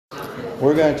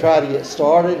We're going to try to get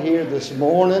started here this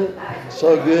morning.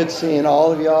 So good seeing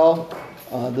all of y'all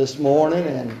this morning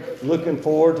and looking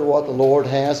forward to what the Lord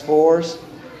has for us.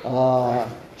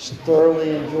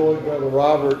 Thoroughly enjoyed Brother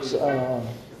Robert's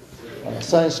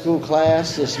Sunday school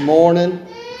class this morning.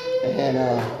 And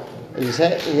he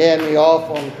had me off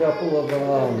on a couple of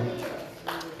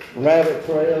rabbit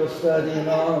trails studying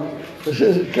on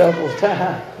a couple of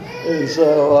times. And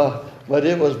so, but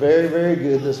it was very, very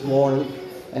good this morning.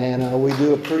 And we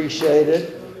do appreciate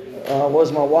it.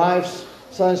 Was my wife's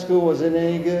Sunday school, was it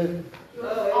any good?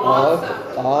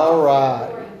 Awesome. All right.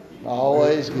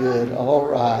 Always good. All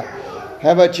right.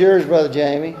 How about yours, Brother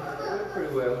Jamie?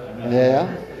 Pretty well.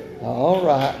 Yeah. All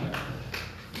right.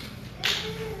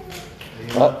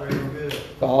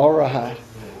 All right.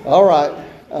 All right.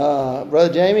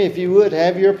 Brother Jamie, if you would,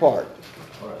 have your part.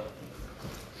 All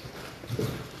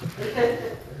right.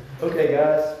 Okay,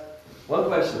 guys. One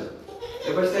question.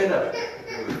 Everybody stand up.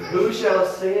 Who shall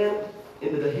ascend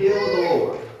into the hill of the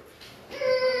Lord?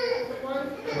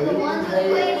 The ones who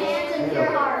lay hands in your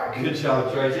heart. Good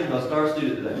job, Tracy. My star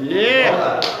student today. Yeah. All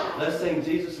right. Let's sing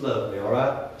Jesus Loves Me, all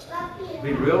right?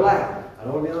 Be real loud. I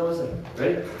don't want to be the only one singing.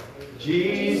 Ready?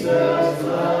 Jesus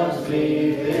loves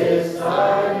me, this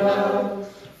I know,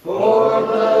 for the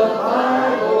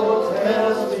Bible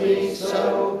tells me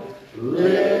so.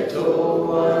 Little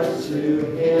ones to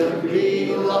Him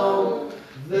belong.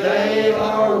 They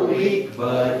are weak,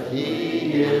 but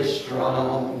He is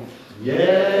strong.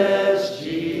 Yes,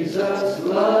 Jesus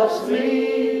loves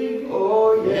me.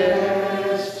 Oh,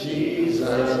 yes,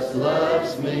 Jesus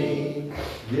loves me.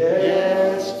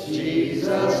 Yes,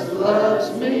 Jesus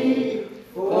loves me.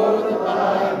 For the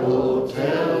Bible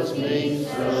tells me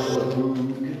so.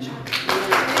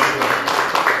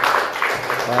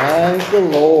 Thank the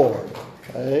Lord.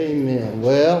 Amen.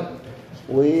 Well,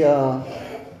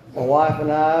 my wife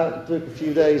and I took a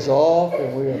few days off,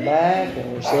 and we are back,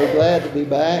 and we're so glad to be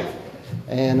back,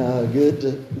 and good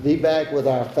to be back with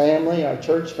our family, our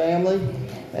church family,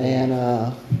 and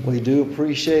we do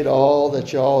appreciate all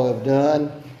that y'all have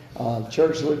done. The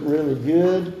church looked really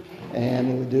good,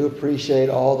 and we do appreciate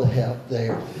all the help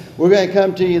there. We're going to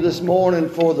come to you this morning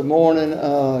for the morning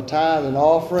tithe and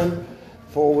offering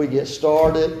before we get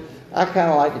started. I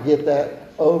kind of like to get that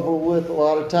over with a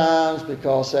lot of times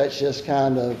because that's just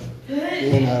kind of,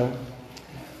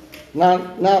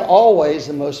 not always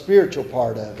the most spiritual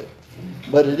part of it.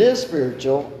 But it is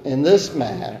spiritual in this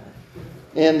manner,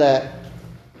 in that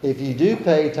if you do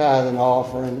pay tithe and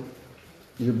offering,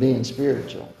 you're being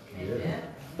spiritual. Yeah.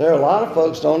 There are a lot of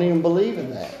folks don't even believe in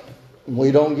that.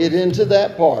 We don't get into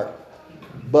that part.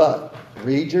 But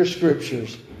read your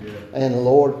scriptures, and the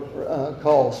Lord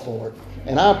calls for it.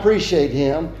 And I appreciate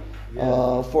Him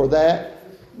for that.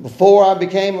 Before I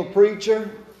became a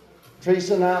preacher,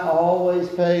 Teresa and I always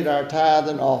paid our tithe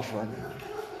and offering.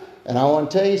 And I want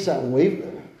to tell you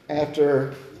something.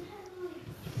 After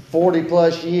 40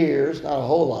 plus years, not a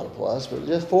whole lot of plus, but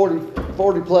just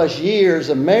 40 plus years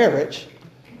of marriage,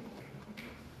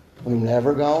 we've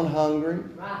never gone hungry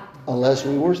unless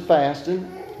we were fasting.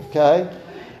 Okay?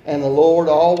 And the Lord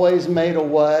always made a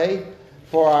way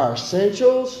for our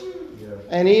essentials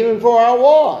and even for our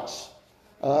wants.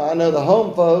 I know the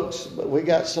home folks, but we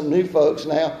got some new folks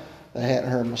now. They hadn't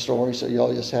heard my story, so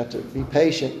y'all just have to be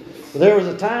patient. But there was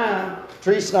a time,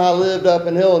 Teresa and I lived up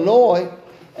in Illinois,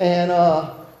 and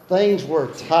things were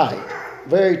tight,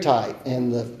 very tight.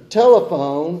 And the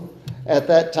telephone at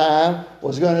that time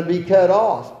was going to be cut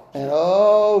off. And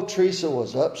Teresa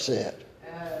was upset.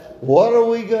 What are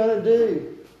we going to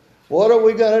do? What are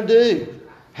we going to do?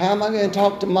 How am I going to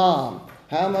talk to Mom?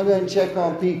 How am I going to check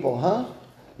on people, huh?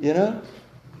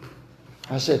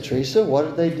 I said, Teresa, what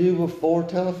did they do before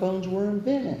telephones were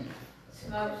invented?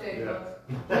 Smoke signals.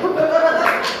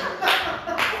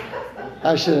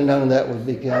 I should have known that would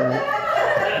be coming.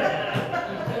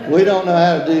 We don't know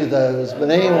how to do those. But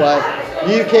anyway,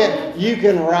 you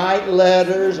can write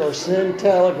letters or send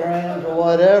telegrams or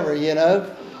whatever,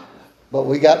 But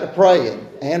we got to praying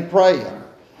and praying.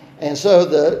 And so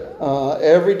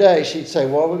every day she'd say,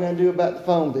 what are we going to do about the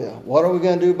phone bill? What are we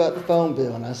going to do about the phone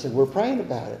bill? And I said, we're praying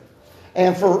about it.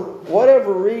 And for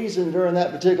whatever reason during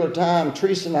that particular time,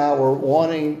 Teresa and I were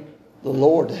wanting the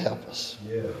Lord to help us.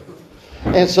 Yeah.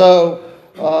 And so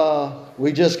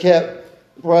we just kept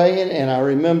praying. And I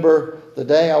remember the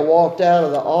day I walked out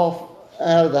of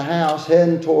the house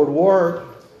heading toward work.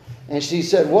 And she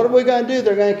said, what are we going to do?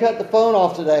 They're going to cut the phone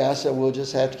off today. I said, we'll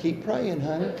just have to keep praying,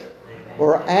 honey.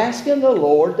 We're asking the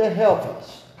Lord to help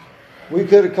us. We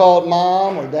could have called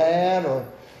Mom or Dad or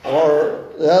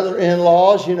the other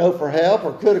in-laws, for help,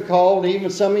 or could have called even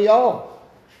some of y'all.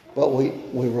 but we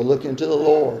were looking to the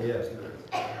Lord. Yes.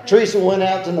 Teresa went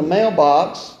out to the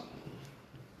mailbox,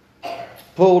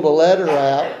 pulled a letter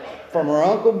out from her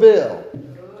Uncle Bill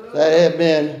that had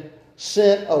been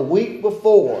sent a week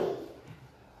before.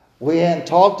 We hadn't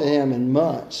talked to him in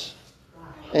months.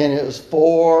 And it was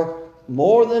for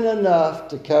more than enough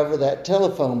to cover that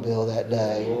telephone bill that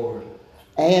day. Lord.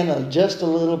 And just a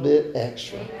little bit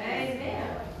extra.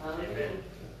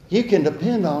 You can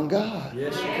depend on God.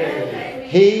 Yes, you can.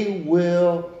 He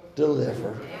will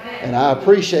deliver. And I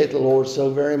appreciate the Lord so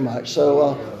very much.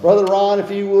 So, Brother Ron,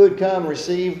 if you would come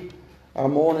receive our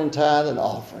morning tithe and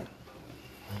offering.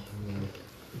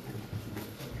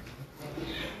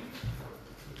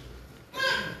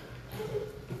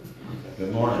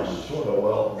 Good morning. I'm sort of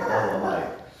well from all of my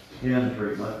skin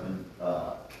treatment, and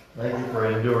thank you for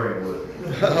enduring with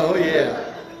me. Oh,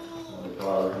 yeah.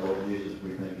 Father, Lord Jesus,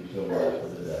 we thank you so much for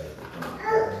today.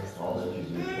 All that you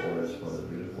do for us, for the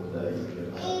beautiful day you've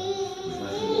given us. We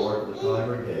thank you, Lord, for the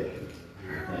congregation.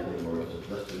 We thank you, Lord, for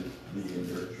blessed be in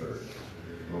your church.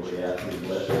 Lord, we ask you to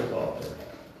bless this offering.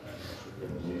 In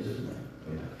Jesus' name,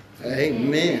 amen.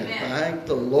 Amen. Thank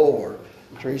the Lord.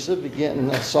 Teresa, be getting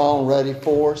a song ready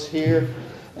for us here.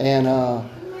 And,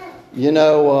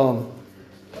 y'all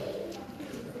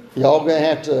going to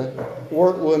have to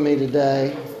work with me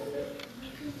today.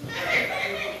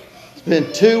 It's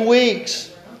been 2 weeks.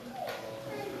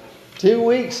 2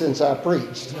 weeks since I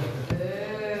preached.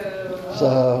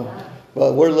 So,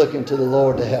 but we're looking to the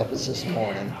Lord to help us this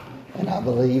morning. And I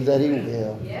believe that He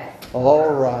will.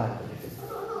 All right.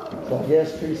 So I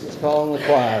guess Teresa's calling the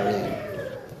choir in.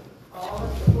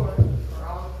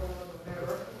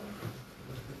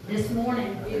 This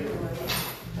morning,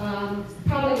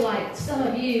 probably like some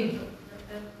of you,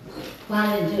 well,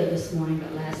 I didn't do it this morning,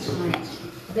 but last night,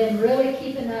 been really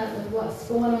keeping up with what's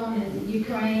going on in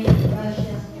Ukraine and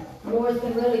Russia. The Lord's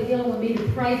been really dealing with me to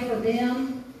pray for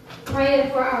them,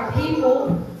 praying for our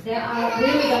people that I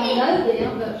really don't know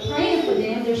them, but praying for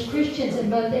them. There's Christians in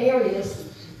both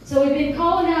areas. So we've been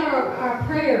calling out our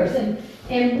prayers,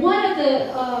 and one of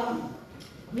the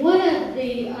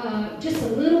just a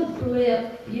little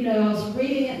blip, I was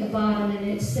reading at the bottom, and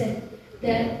it said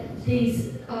that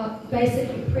these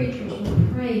basically preachers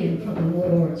were praying for the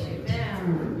Lord's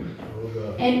return.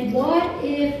 And what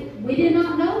if we did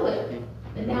not know it?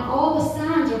 And now all the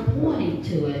signs are pointing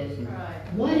to it.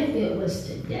 What if it was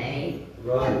today?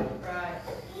 Right.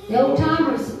 The old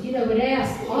timers, would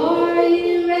ask, "Are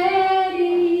you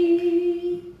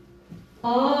ready?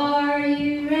 Are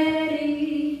you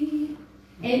ready?"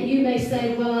 And you may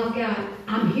say, "Well,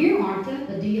 I'm here, Martha,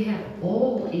 but do you have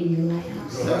oil in your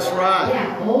lamps?" That's right.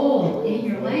 Yeah, oil in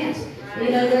your lamps.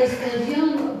 Those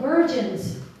young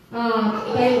virgins,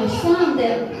 there were some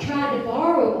that tried to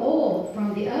borrow oil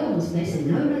from the other ones. And they said,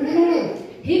 no.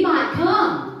 He might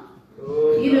come,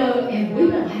 and we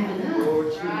won't have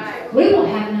enough. We won't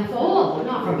have enough oil,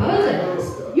 not for both of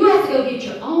us. You have to go get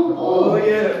your own oil. Oh,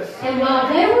 yes. And while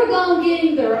they were gone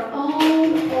getting their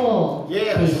own oil,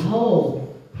 Yes.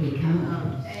 behold, He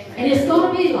comes. And it's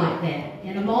going to be like that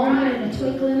in a moment, in a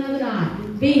twinkling of an eye.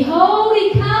 Behold,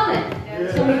 He cometh.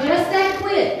 It's going to be just that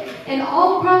quick. And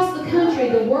all across the country,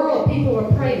 the world, people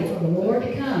are praying for the Lord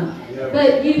to come.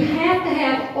 But you have to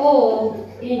have oil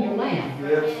in your lamp.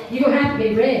 You're going to have to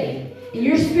be ready. And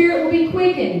your spirit will be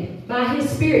quickened by His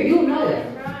Spirit. You'll know it.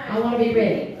 I want to be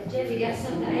ready. Jeff, you got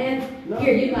something to add? No.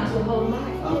 Here, you might as well hold the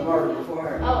mic. I'm part of the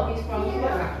choir. Oh, he's from the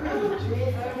choir.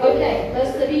 Okay,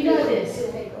 most of you know this.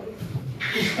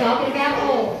 He's talking about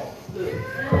oil.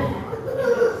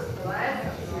 Yeah.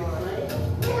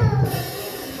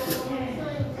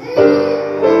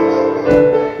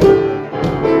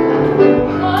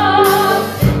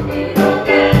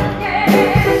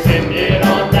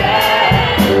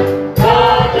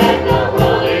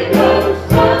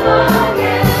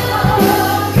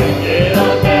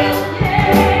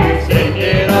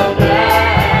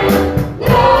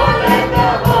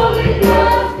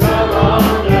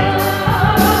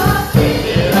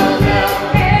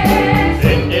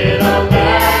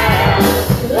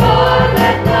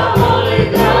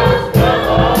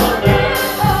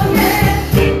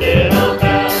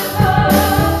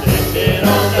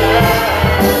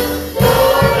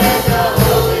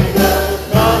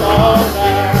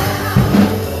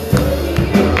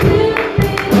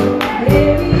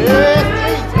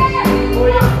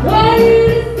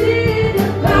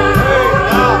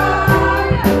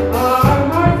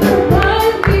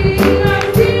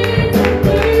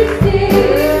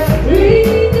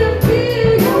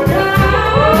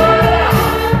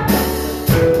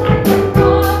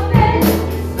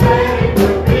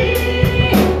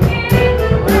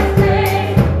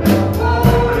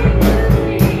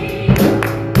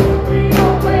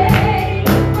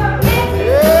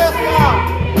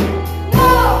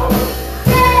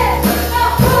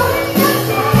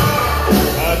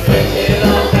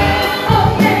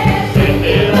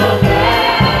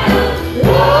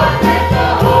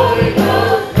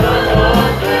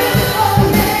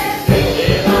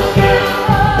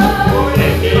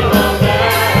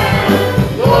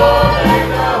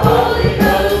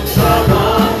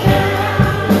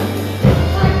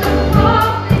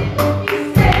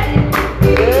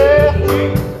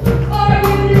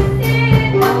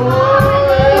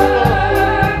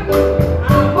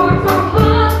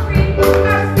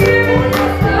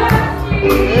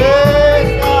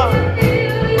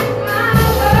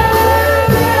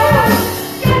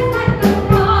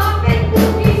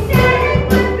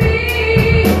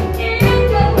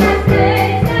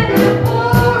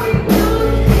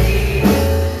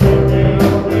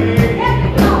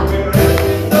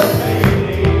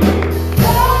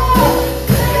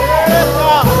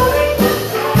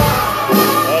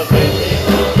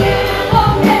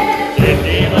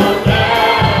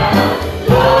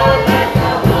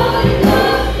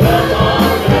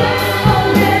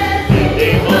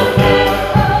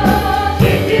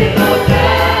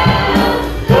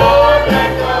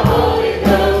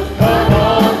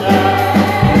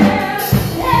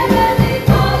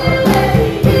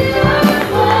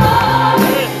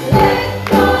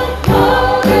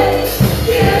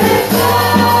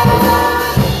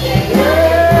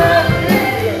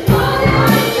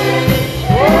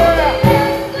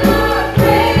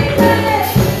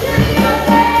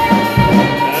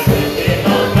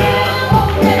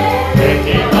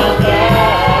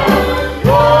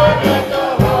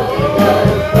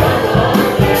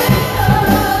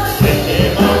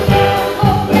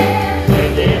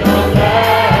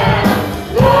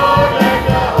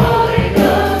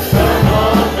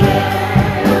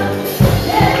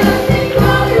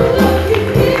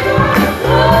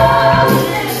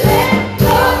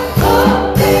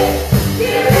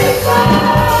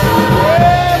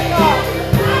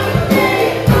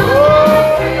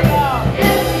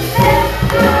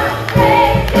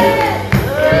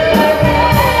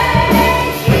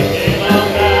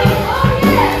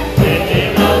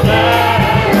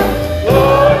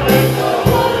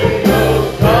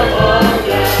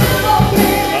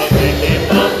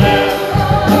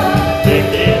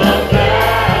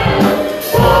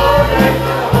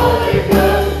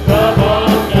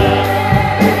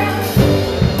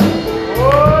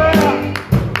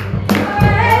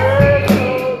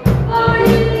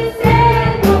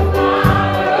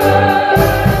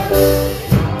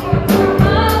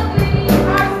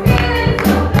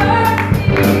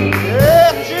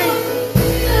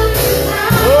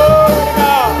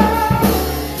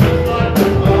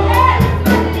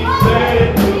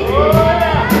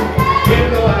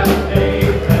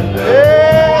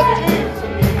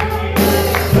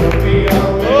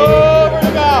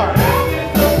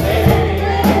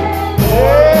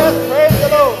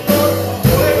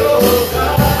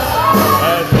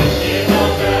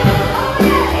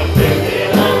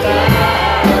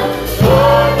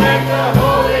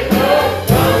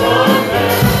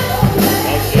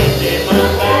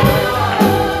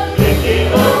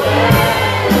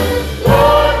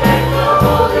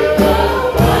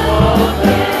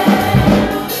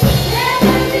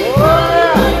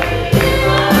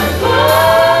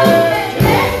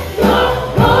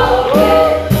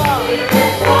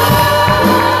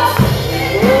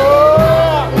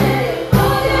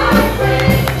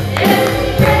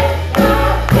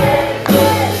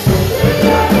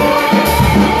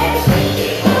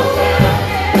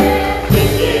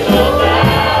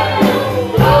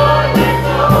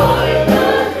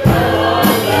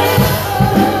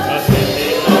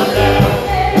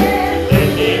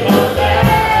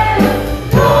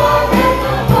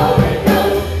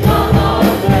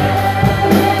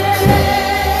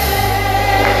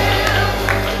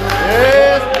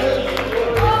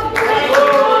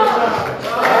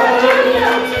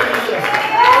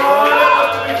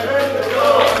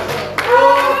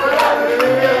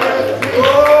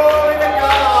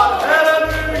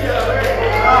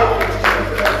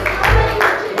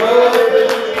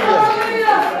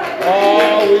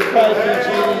 Oh, we thank you,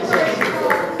 Jesus.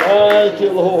 Thank you,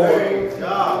 Lord.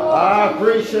 I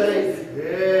appreciate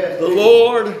the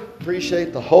Lord.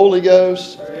 Appreciate the Holy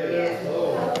Ghost. The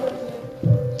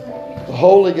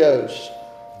Holy Ghost.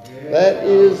 That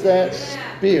is that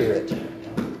Spirit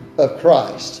of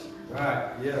Christ.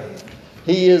 Right, yeah.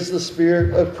 He is the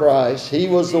Spirit of Christ. He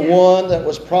was the one that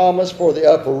was promised for the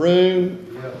upper room.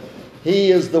 He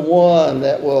is the one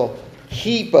that will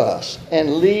keep us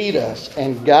and lead us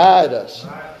and guide us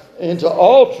into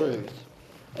all truth.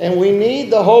 And we need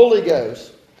the Holy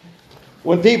Ghost.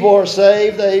 When people are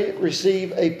saved, they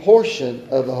receive a portion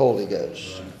of the Holy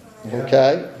Ghost.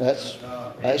 Okay?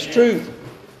 That's truth.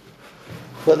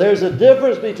 But there's a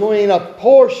difference between a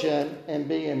portion and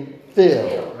being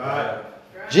filled.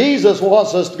 Jesus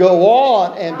wants us to go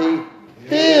on and be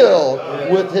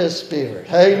filled with His Spirit.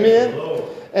 Amen?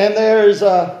 And there's,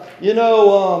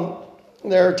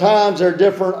 there are times there are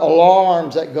different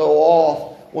alarms that go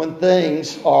off when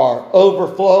things are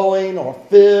overflowing or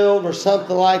filled or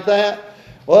something like that.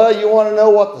 Well, you want to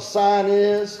know what the sign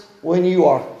is when you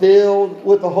are filled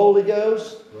with the Holy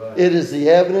Ghost? It is the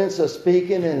evidence of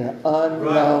speaking in an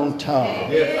unknown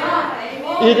tongue.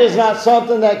 It is not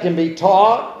something that can be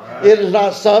taught. It is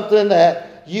not something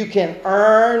that you can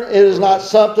earn. It is not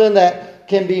something that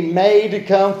can be made to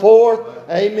come forth.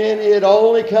 Amen. It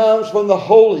only comes from the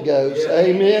Holy Ghost.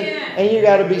 Amen. And you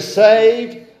got to be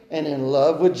saved and in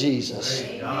love with Jesus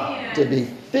to be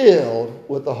filled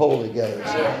with the Holy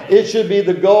Ghost. It should be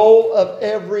the goal of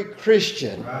every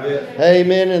Christian.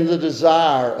 Amen. And the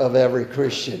desire of every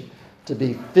Christian to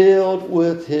be filled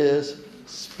with His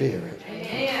Spirit.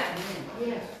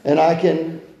 And I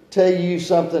can tell you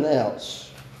something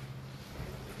else.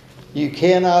 You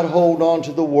cannot hold on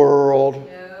to the world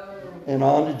and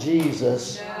on to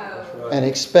Jesus and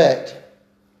expect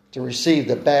to receive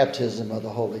the baptism of the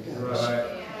Holy Ghost.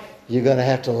 You're going to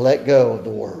have to let go of the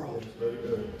world.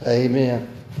 Amen.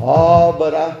 Oh,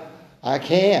 but I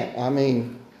can't. I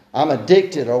mean, I'm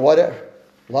addicted or whatever.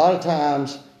 A lot of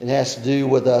times it has to do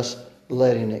with us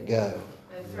letting it go.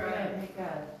 That's right.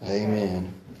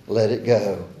 Amen. Let it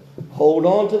go. Hold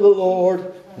on to the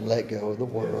Lord and let go of the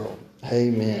world.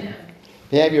 Amen.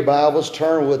 If you have your Bibles,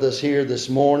 turn with us here this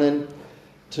morning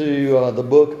to the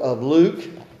book of Luke.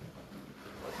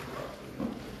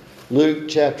 Luke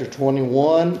chapter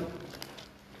 21.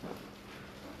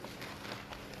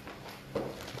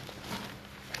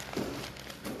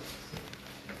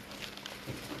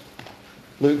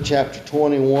 Luke chapter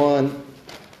 21.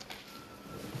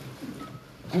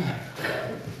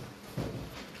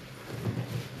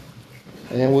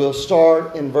 And we'll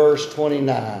start in verse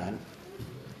 29.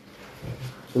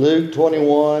 Luke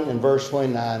 21 and verse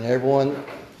 29. Everyone,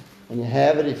 when you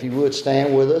have it, if you would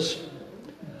stand with us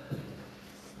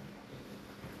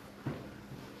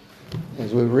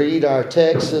as we read our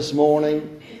text this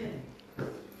morning.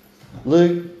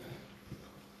 Luke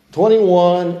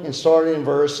 21 and starting in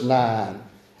verse 9.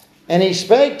 And he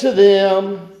spake to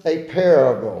them a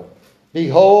parable.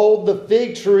 Behold, the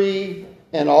fig tree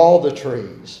and all the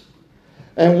trees.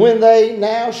 And when they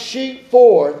now shoot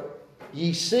forth,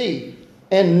 ye see,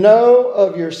 and know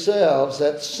of yourselves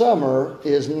that summer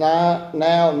is now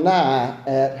nigh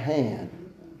at hand.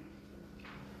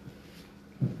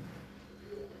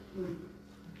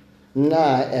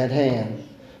 Nigh at hand.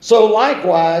 So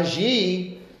likewise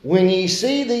ye, when ye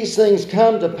see these things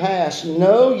come to pass,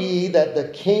 know ye that the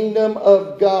kingdom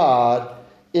of God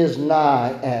is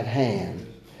nigh at hand.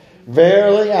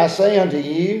 Verily I say unto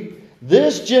you,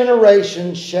 this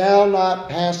generation shall not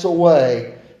pass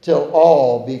away till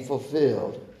all be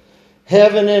fulfilled.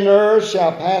 Heaven and earth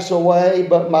shall pass away,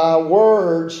 but my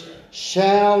words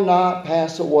shall not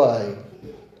pass away.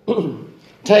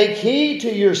 Take heed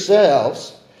to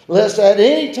yourselves, lest at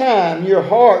any time your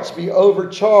hearts be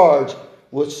overcharged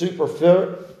with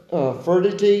superfluity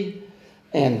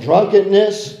and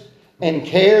drunkenness and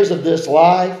cares of this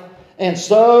life, and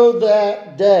so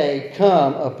that day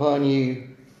come upon you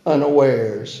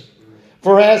unawares.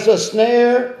 For as a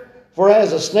snare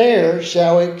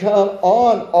shall it come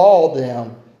on all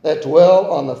them that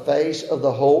dwell on the face of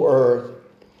the whole earth.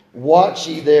 Watch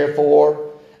ye therefore,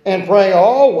 and pray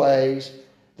always,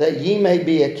 that ye may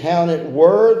be accounted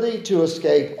worthy to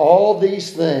escape all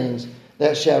these things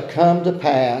that shall come to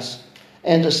pass,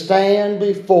 and to stand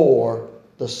before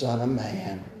the Son of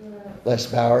Man. Let's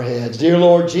bow our heads. Dear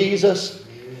Lord Jesus,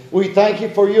 we thank you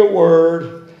for your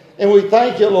word. And we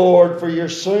thank you, Lord, for your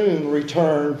soon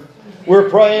return. We're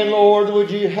praying, Lord, would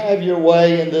you have your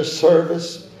way in this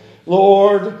service?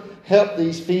 Lord, help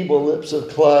these feeble lips of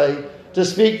clay to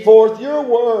speak forth your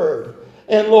word.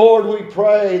 And Lord, we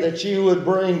pray that you would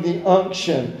bring the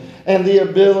unction and the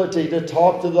ability to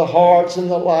talk to the hearts and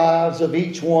the lives of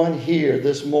each one here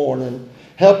this morning.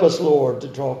 Help us, Lord, to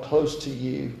draw close to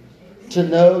you, to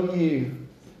know you,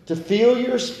 to feel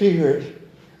your Spirit,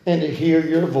 and to hear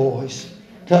your voice.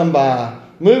 Come by.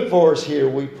 Move for us here,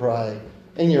 we pray.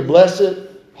 In your blessed,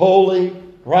 holy,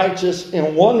 righteous,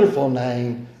 and wonderful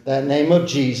name, that name of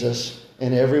Jesus.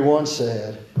 And everyone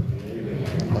said,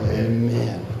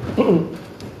 Amen. Amen.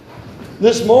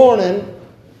 This morning,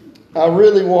 I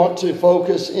really want to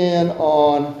focus in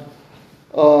on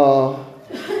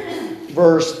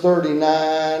verse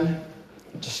 39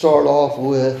 to start off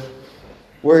with,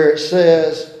 where it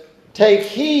says, "Take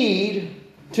heed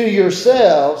to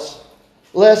yourselves,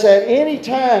 lest at any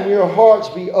time your hearts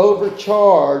be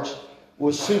overcharged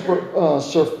with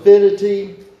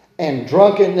surfeited and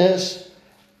drunkenness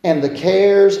and the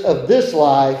cares of this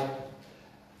life,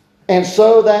 and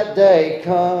so that day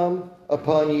come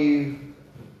upon you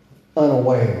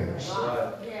unawares."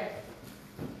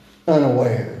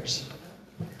 Unawares.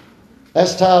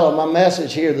 That's the title of my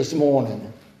message here this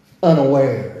morning.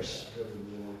 Unawares.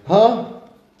 Huh?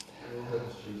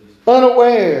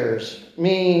 Unawares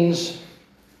means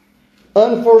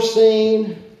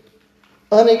unforeseen,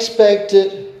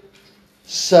 unexpected,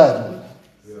 sudden.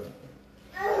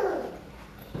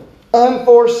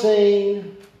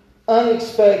 Unforeseen,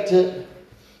 unexpected,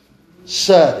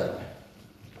 sudden.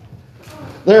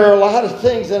 There are a lot of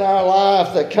things in our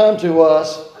life that come to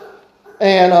us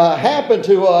and happen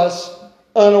to us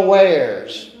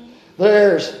unawares.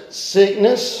 There's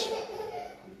sickness,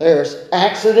 there's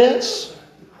accidents,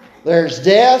 there's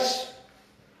deaths,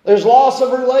 there's loss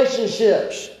of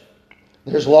relationships,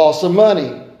 there's loss of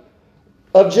money,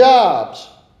 of jobs,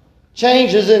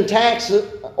 changes in tax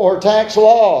or tax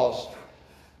laws,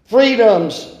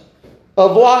 freedoms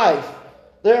of life.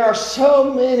 There are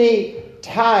so many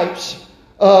types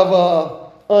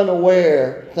of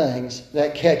unaware things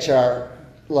that catch our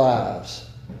lives.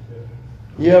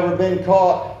 You ever been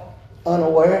caught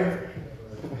unaware?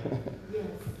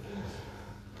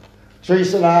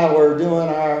 Teresa and I were doing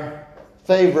our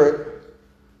favorite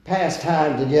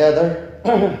pastime together,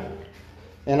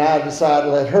 and I decided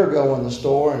to let her go in the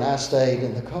store, and I stayed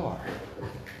in the car.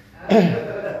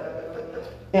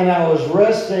 And I was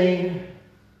resting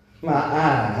my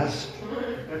eyes,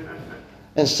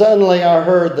 and suddenly I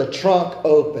heard the trunk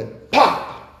open.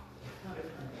 Pop!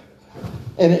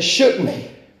 And it shook me.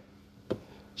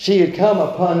 She had come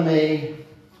upon me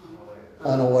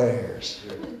unawares.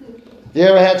 You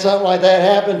ever had something like that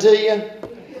happen to you?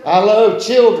 I know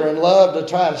children love to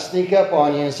try to sneak up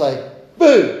on you and say,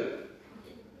 boo!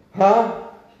 Huh?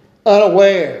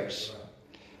 Unawares.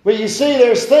 But you see,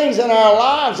 there's things in our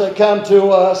lives that come to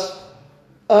us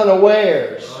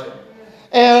unawares.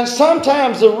 And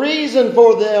sometimes the reason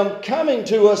for them coming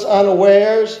to us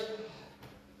unawares,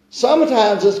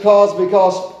 sometimes it's caused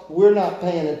because we're not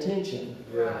paying attention.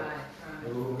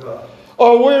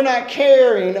 Or we're not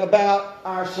caring about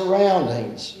our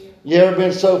surroundings. You ever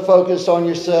been so focused on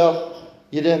yourself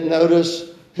you didn't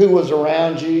notice who was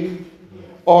around you?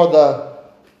 Or the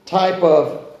type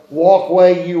of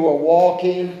walkway you were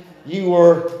walking? You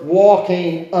were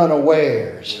walking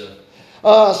unawares.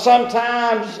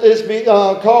 Sometimes it's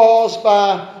caused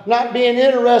by not being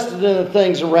interested in the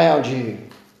things around you.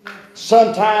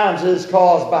 Sometimes it's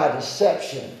caused by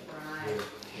deception.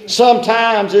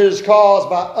 Sometimes it is caused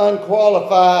by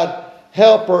unqualified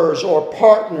helpers or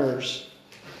partners.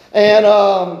 And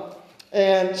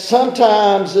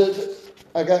sometimes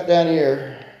I got down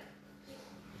here.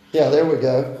 Yeah, there we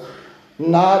go.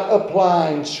 Not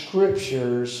applying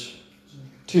scriptures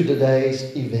to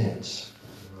today's events.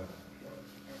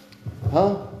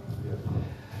 Huh?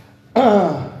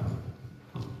 I'm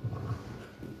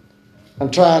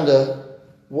trying to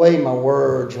weigh my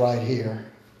words right here.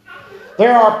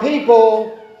 There are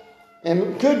people,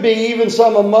 and could be even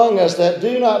some among us, that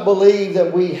do not believe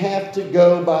that we have to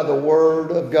go by the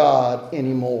Word of God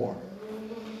anymore.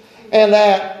 And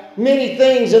that many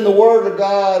things in the Word of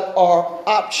God are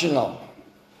optional.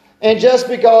 And just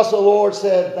because the Lord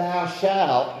said, "Thou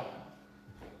shalt,"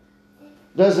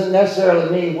 doesn't necessarily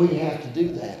mean we have to do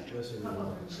that.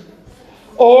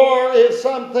 Or if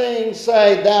some things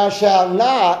say, "Thou shalt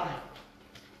not,"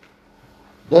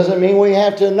 doesn't mean we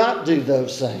have to not do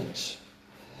those things.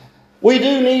 We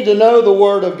do need to know the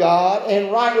Word of God and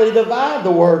rightly divide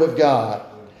the Word of God.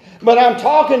 But I'm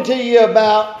talking to you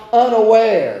about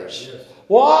unawares.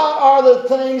 What are the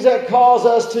things that cause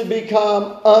us to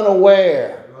become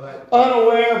unaware?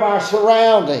 Unaware of our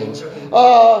surroundings.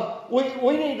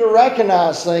 We need to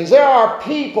recognize things. There are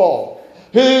people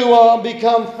who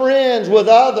become friends with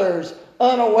others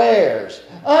unawares.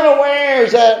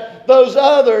 Unawares that those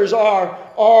others are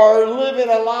living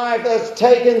a life that's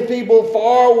taking people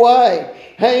far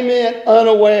away. Amen.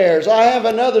 Unawares. I have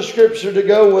another scripture to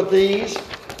go with these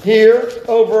here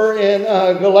over in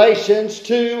Galatians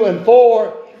 2 and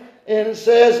 4. And it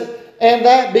says, and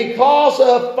that because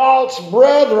of false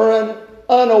brethren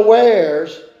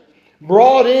unawares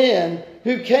brought in,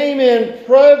 who came in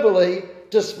privily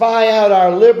to spy out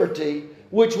our liberty,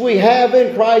 which we have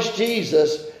in Christ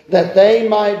Jesus, that they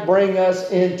might bring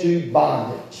us into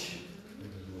bondage.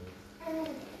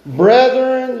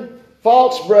 Brethren,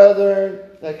 false brethren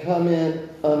that come in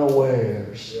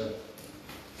unawares. Yeah.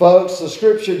 Folks, the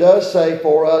scripture does say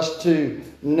for us to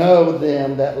know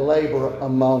them that labor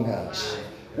among us.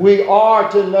 We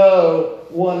are to know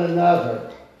one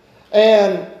another.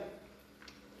 And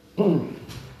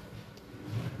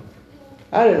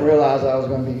I didn't realize I was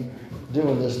going to be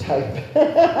doing this type.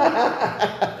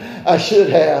 I should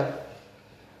have.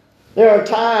 There are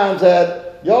times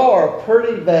that y'all are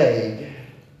pretty vague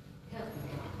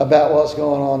about what's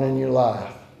going on in your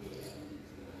life.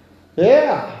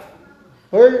 Yeah.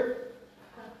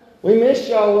 We missed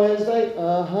y'all Wednesday.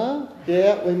 Uh-huh.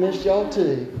 Yeah, we missed y'all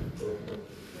too.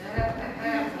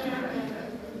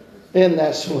 Isn't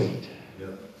that sweet?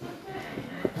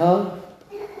 Huh?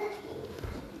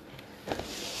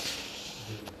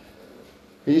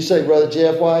 You say, Brother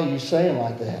Jeff, why are you saying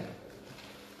like that?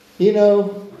 You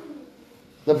know,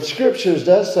 the scriptures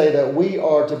does say that we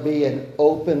are to be an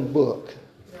open book.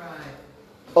 Right.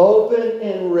 Open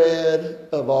and read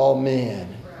of all men.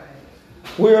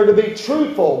 Right. We are to be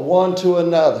truthful one to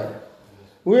another.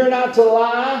 We are not to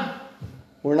lie.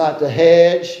 We're not to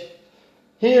hedge.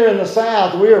 Here in the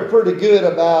South, we are pretty good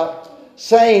about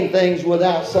saying things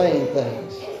without saying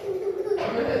things.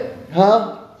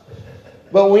 Huh?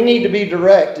 But we need to be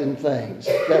direct in things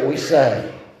that we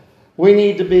say. We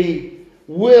need to be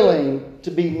willing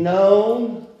to be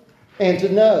known and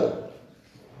to know.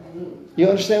 You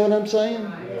understand what I'm saying?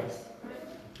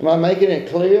 Am I making it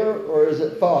clear or is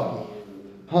it foggy?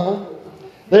 Huh?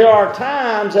 There are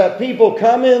times that people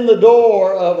come in the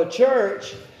door of a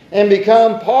church and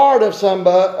become part of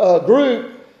a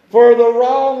group for the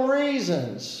wrong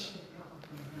reasons.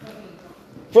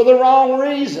 For the wrong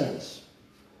reasons.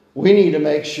 We need to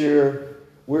make sure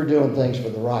we're doing things for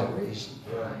the right reason.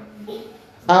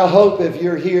 I hope if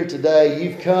you're here today,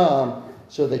 you've come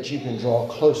so that you can draw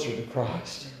closer to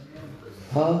Christ.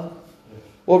 Huh?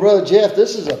 Well, Brother Jeff,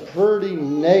 this is a pretty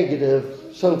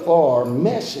negative, so far,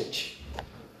 message.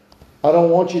 I don't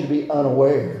want you to be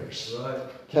unawares.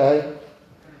 Okay?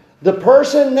 The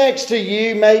person next to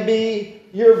you may be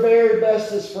your very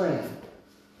bestest friend.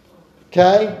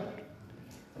 Okay?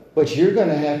 But you're going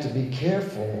to have to be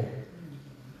careful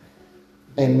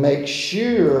and make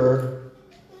sure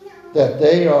that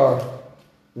they are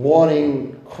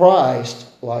wanting Christ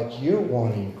like you're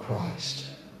wanting Christ.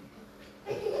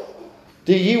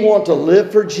 Do you want to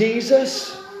live for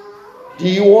Jesus? Do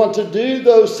you want to do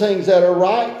those things that are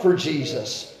right for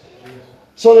Jesus?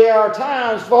 So there are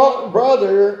times,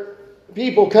 brother,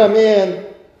 people come in,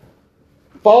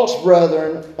 false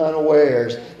brethren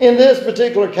unawares. In this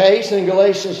particular case, in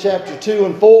Galatians chapter 2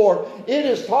 and 4, it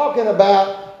is talking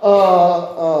about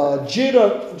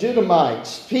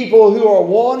Judahites, people who are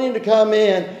wanting to come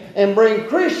in and bring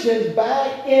Christians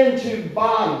back into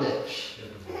bondage.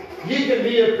 You can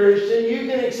be a Christian, you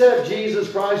can accept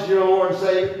Jesus Christ your Lord and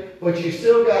Savior, but you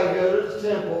still got to go to the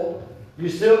temple. You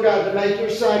still got to make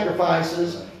your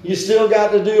sacrifices. You still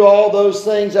got to do all those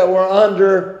things that were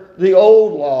under the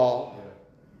old law.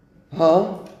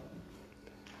 Huh?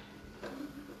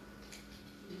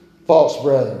 False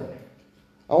brethren.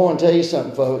 I want to tell you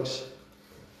something, folks.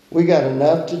 We got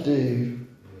enough to do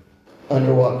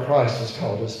under what Christ has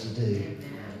called us to do.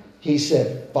 He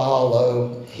said,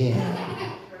 follow Him.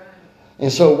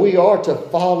 And so we are to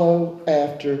follow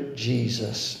after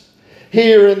Jesus.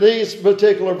 Here in this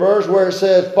particular verse where it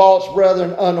says false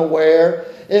brethren unaware,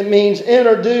 it means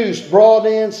introduced, brought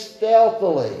in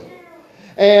stealthily.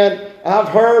 And I've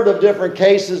heard of different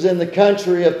cases in the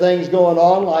country of things going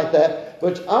on like that.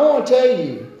 But I want to tell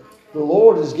you, the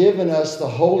Lord has given us the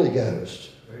Holy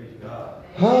Ghost. Praise God.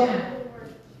 Huh?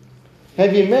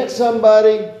 Have you met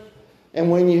somebody and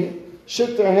when you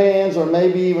shook their hands or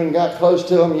maybe even got close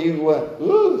to them, you went,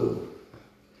 ooh.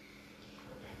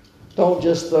 Don't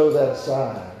just throw that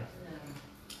aside.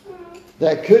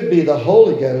 That could be the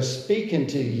Holy Ghost speaking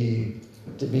to you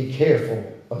to be careful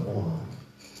of one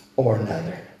or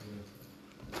another.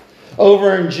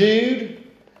 Over in Jude,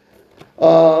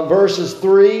 verses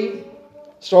 3,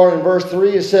 starting in verse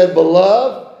 3, it said,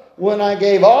 Beloved, when I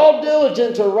gave all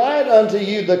diligence to write unto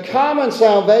you the common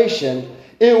salvation,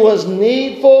 it was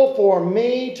needful for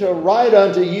me to write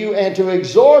unto you and to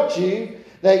exhort you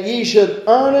that ye should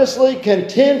earnestly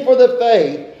contend for the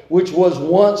faith which was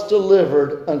once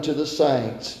delivered unto the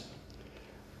saints.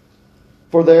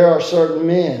 For there are certain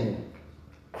men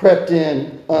crept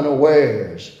in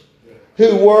unawares,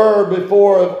 who were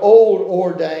before of old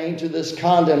ordained to this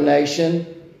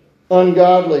condemnation,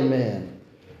 ungodly men,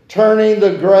 turning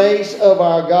the grace of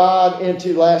our God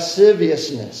into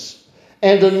lasciviousness,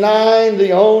 and denying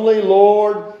the only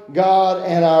Lord God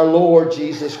and our Lord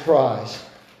Jesus Christ.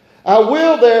 I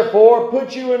will therefore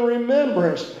put you in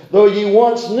remembrance, though ye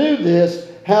once knew this,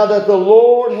 how that the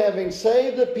Lord, having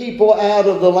saved the people out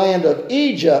of the land of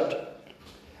Egypt,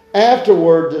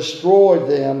 afterward destroyed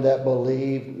them that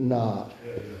believed not.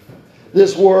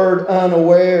 This word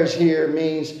unawares here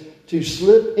means to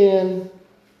slip in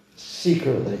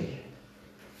secretly,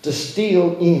 to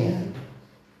steal in.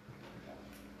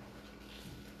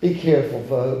 Be careful,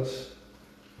 folks.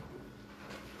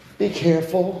 Be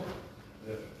careful.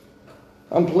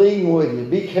 I'm pleading with you.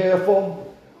 Be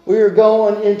careful. We are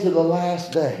going into the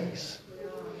last days.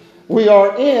 We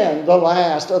are in the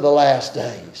last of the last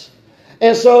days.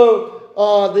 And so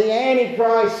the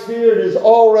Antichrist spirit is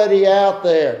already out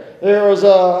there. There was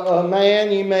a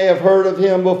man, you may have heard of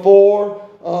him before.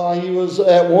 He was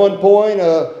at one point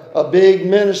a big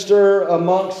minister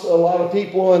amongst a lot of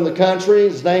people in the country.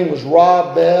 His name was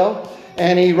Rob Bell.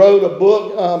 And he wrote a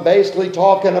book basically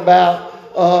talking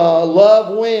about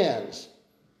love wins.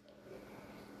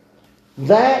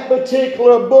 That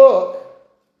particular book,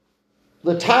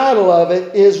 the title of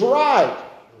it is right.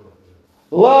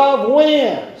 Love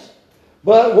wins.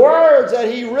 But words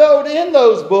that he wrote in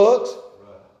those books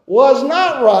was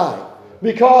not right.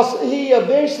 Because he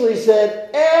eventually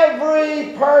said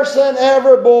every person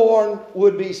ever born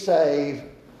would be saved.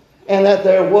 And that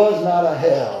there was not a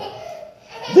hell.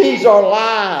 These are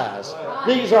lies.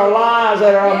 These are lies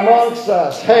that are amongst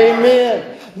us.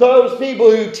 Amen. Those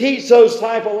people who teach those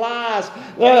type of lies,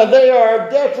 they are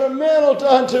detrimental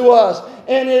unto us.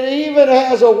 And it even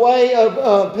has a way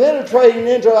of penetrating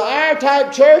into our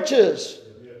type churches.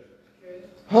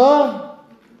 Huh?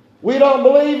 We don't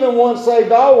believe in once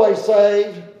saved, always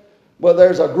saved. But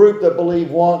there's a group that believe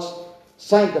once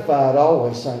sanctified,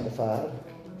 always sanctified.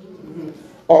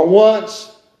 Or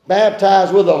once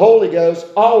baptized with the Holy Ghost,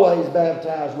 always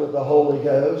baptized with the Holy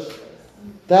Ghost.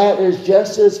 That is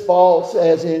just as false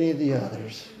as any of the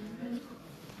others.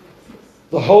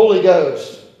 The Holy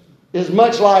Ghost is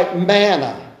much like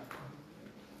manna.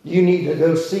 You need to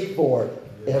go seek for it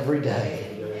every day.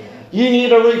 You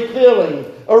need a refilling,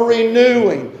 a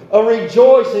renewing, a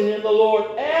rejoicing in the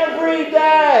Lord every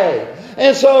day.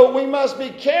 And so we must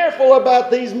be careful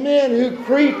about these men who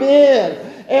creep in.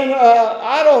 And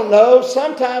I don't know,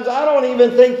 sometimes I don't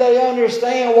even think they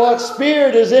understand what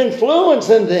spirit is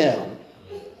influencing them.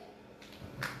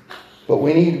 But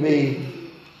we need to be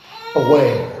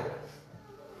aware.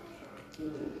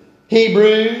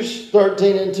 Hebrews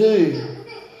 13:2.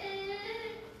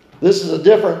 This is a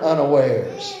different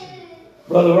unawares.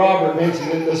 Brother Robert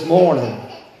mentioned it this morning.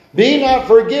 Be not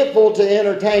forgetful to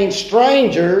entertain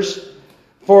strangers,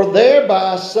 for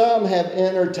thereby some have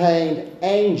entertained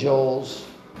angels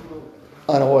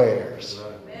unawares.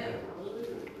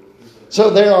 So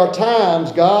there are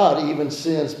times God even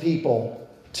sends people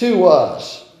to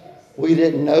us. We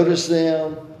didn't notice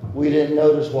them. We didn't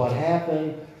notice what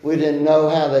happened. We didn't know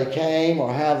how they came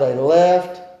or how they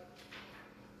left.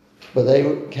 But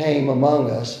they came among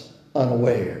us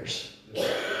unawares.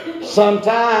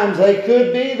 Sometimes they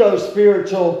could be those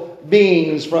spiritual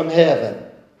beings from heaven.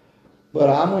 But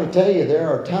I'm going to tell you, there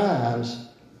are times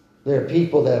there are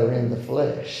people that are in the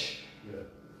flesh.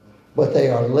 But they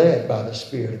are led by the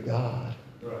Spirit of God.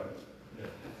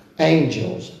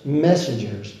 Angels,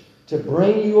 messengers, to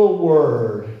bring you a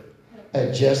word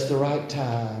at just the right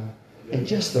time, in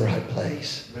just the right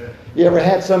place. You ever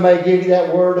had somebody give you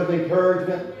that word of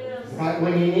encouragement right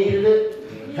when you needed it?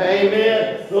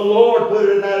 Amen. The Lord put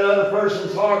it in that other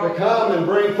person's heart to come and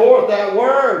bring forth that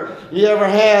word. You ever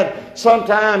had,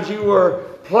 sometimes you were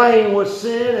playing with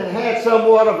sin and had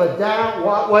somewhat of a doubt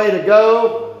what way to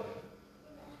go,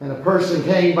 and a person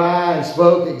came by and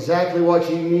spoke exactly what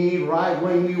you need right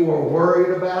when you were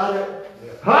worried about it?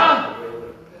 Huh?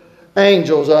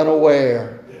 Angels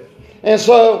unaware. And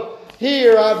so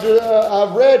here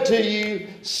I've read to you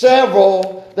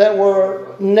several that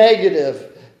were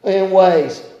negative in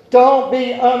ways. Don't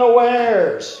be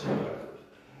unawares.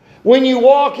 When you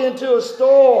walk into a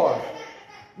store,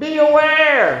 be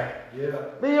aware.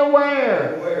 Be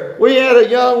aware. We had a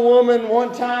young woman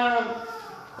one time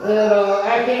And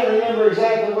I can't remember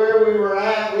exactly where we were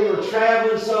at. We were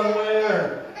traveling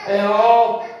somewhere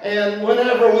and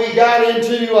whenever we got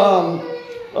into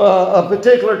a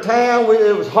particular town,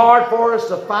 it was hard for us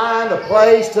to find a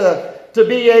place to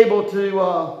be able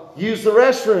to use the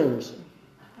restrooms.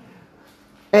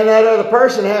 And that other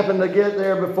person happened to get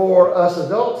there before us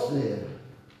adults did.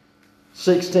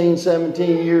 16,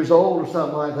 17 years old or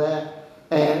something like that.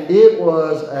 And it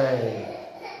was a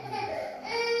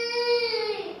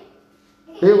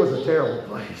terrible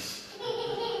place.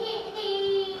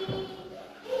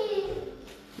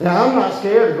 Now, I'm not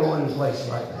scared of going to places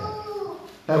like that.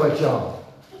 How about y'all?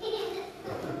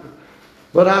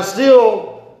 But I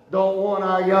still don't want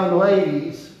our young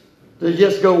ladies to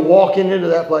just go walking into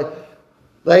that place.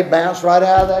 They bounced right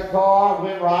out of that car,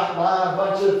 went right by a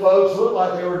bunch of folks, looked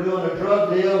like they were doing a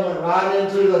drug deal, went right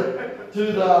into the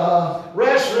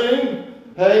restroom.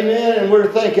 Amen. And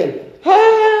we're thinking,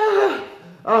 I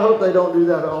hope they don't do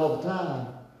that all the time.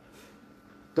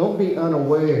 Don't be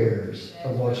unawares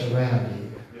of what's around you.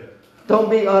 Don't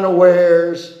be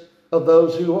unawares of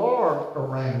those who are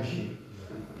around you.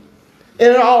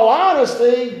 And in all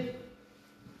honesty,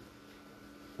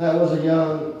 that was a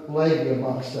young lady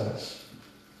amongst us.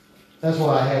 That's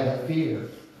why I had that fear.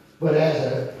 But as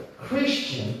a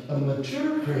Christian, a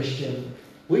mature Christian,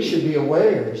 we should be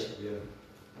awares.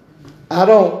 I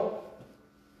don't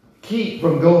keep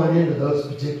from going into those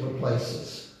particular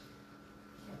places.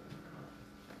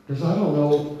 Because I don't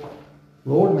know,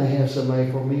 Lord may have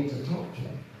somebody for me to talk to.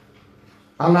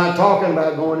 I'm not talking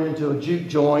about going into a juke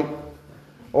joint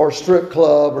or strip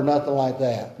club or nothing like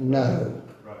that. No.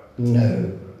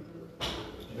 No.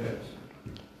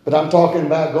 But I'm talking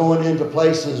about going into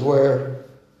places where it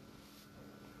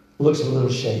looks a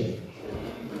little shady.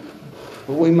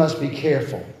 But we must be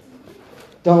careful.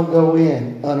 Don't go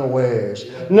in unawares.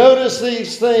 Notice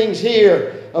these things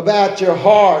here about your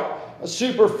heart.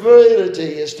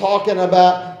 Superfluity is talking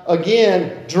about,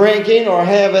 again, drinking or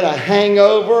having a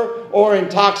hangover or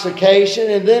intoxication.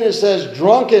 And then it says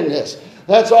drunkenness.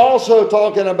 That's also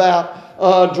talking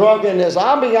about drunkenness.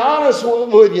 I'll be honest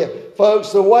with you,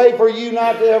 folks. The way for you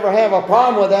not to ever have a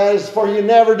problem with that is for you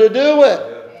never to do it.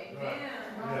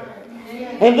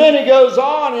 And then it goes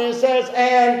on and it says,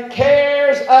 and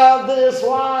cares of this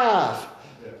life.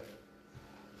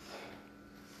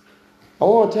 I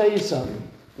want to tell you something.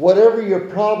 Whatever your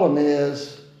problem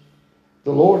is,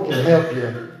 the Lord can help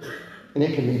you, and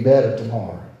it can be better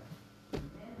tomorrow.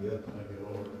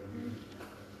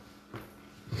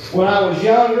 When I was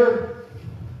younger,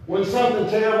 when something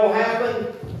terrible happened,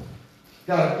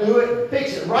 got to do it,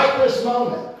 fix it right this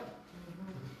moment.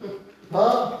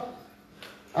 Huh?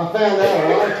 I found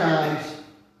out a lot of times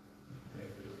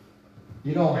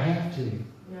you don't have to.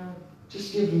 No.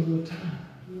 Just give them a little time.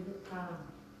 Give it time.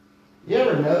 You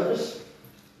ever notice?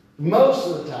 Most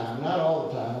of the time, not all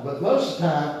the time, but most of the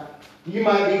time, you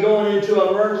might be going into an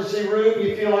emergency room,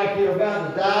 you feel like you're about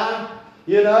to die,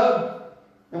 you know?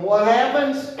 And what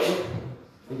happens?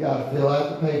 You got to fill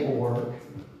out the paperwork.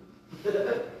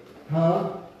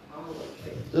 Huh?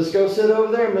 Just go sit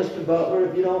over there, Mr. Butler,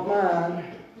 if you don't mind.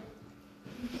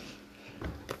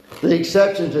 The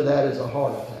exception to that is a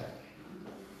heart attack.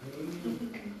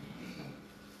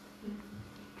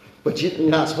 But you're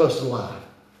not supposed to lie.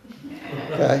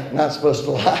 Okay? Not supposed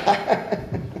to lie.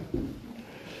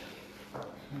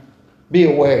 Be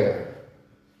aware.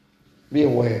 Be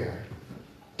aware.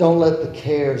 Don't let the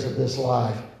cares of this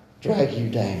life drag you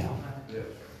down.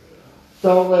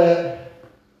 Don't let...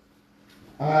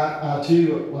 I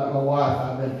too, like my wife,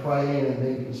 I've been praying and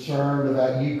been concerned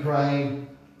about Ukraine.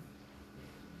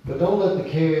 But don't let the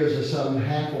cares of something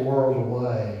half a world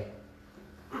away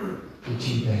get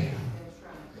you down.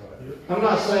 I'm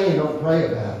not saying don't pray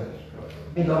about it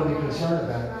and don't be concerned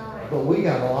about it. But we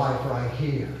got a life right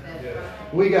here.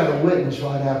 We got a witness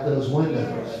right out those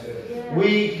windows.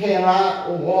 We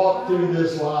cannot walk through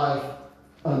this life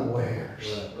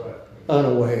unawares.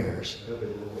 Unawares.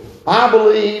 I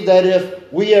believe that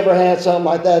if we ever had something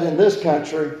like that in this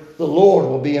country, the Lord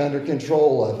will be under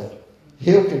control of it.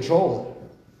 He'll control it.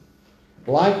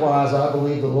 Likewise, I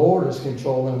believe the Lord is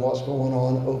controlling what's going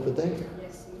on over there.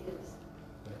 Yes, He is.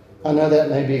 I know that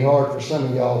may be hard for some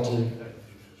of y'all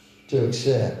to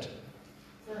accept.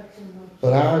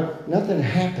 But nothing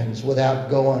happens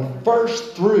without going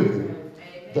first through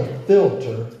the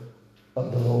filter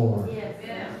of the Lord. Yes,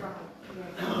 that's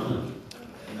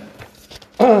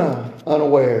right.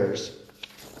 Unawares.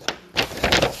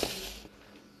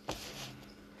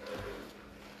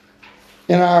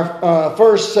 In our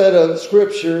first set of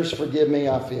scriptures, forgive me,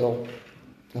 I feel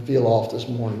off this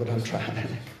morning, but I'm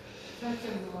trying.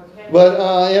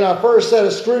 But in our first set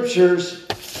of scriptures,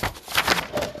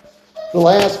 the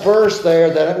last verse there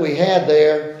that we had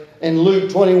there in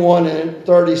Luke 21 and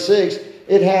 36,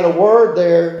 it had a word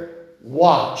there,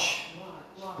 watch.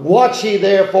 Watch ye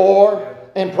therefore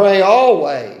and pray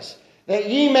always, that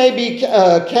ye may be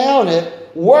counted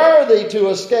worthy to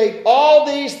escape all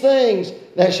these things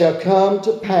that shall come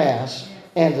to pass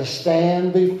and to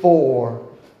stand before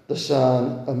the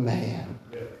Son of Man.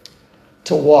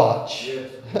 To watch.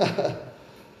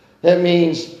 That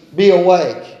means be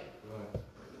awake.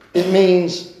 It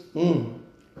means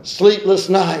sleepless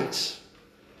nights.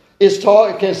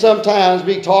 It can sometimes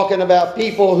be talking about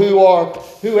people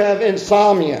who have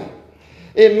insomnia.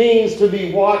 It means to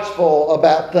be watchful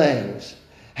about things.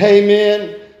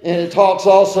 Amen. And it talks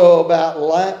also about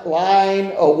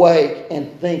lying awake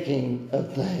and thinking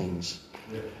of things.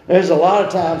 There's a lot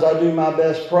of times I do my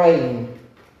best praying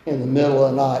in the middle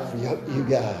of the night for you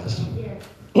guys.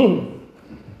 The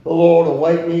Lord will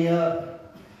wake me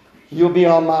up. You'll be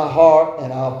on my heart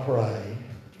and I'll pray.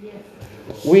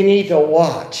 We need to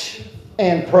watch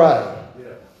and pray.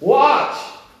 Watch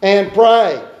and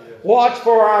pray. Watch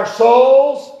for our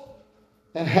souls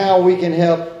and how we can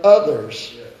help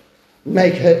others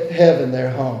make heaven their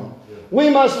home. We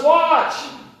must watch.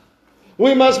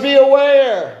 We must be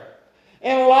aware.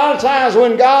 And a lot of times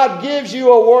when God gives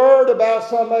you a word about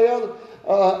somebody else,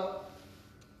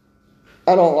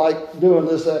 I don't like doing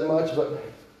this that much, but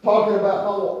talking about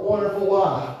my wonderful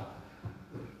wife.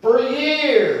 For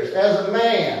years as a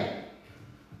man,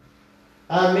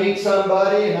 I meet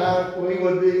somebody and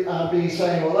I'd be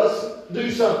saying, well, let's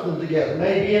do something together,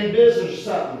 maybe in business or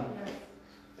something.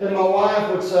 And my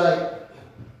wife would say,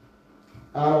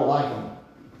 I don't like them.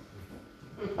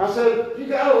 I said, you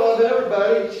got to love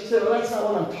everybody. She said, well, that's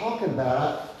not what I'm talking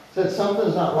about. I said,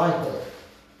 something's not right there.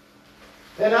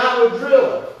 And I would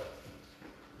drill her.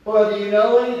 Well, do you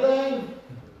know anything?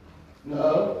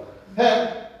 No.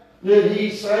 Did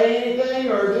he say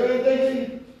anything or do anything to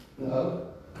you? No.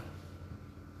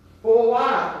 Well,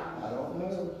 why? I don't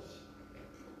know.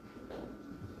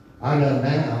 I know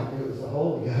now. It was the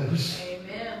Holy Ghost.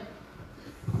 Amen.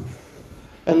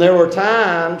 And there were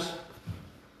times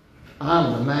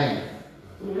I'm the man.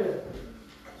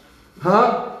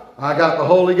 Huh? I got the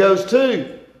Holy Ghost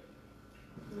too.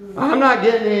 I'm not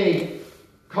getting any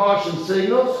caution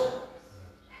signals.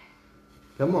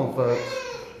 Come on, folks.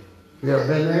 You ever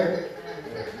been there?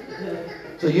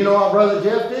 So you know what Brother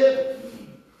Jeff did?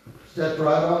 Stepped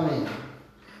right on in.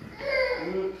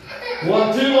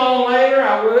 Wasn't too long later,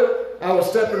 I was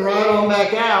stepping right on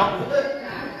back out.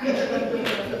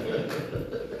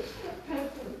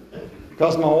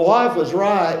 Because my wife was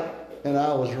right and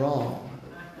I was wrong.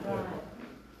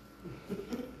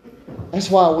 That's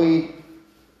why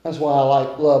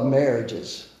I love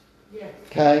marriages.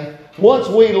 Okay? Once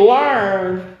we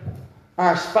learn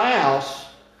our spouse,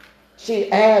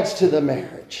 she adds to the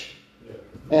marriage.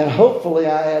 And hopefully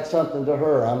I add something to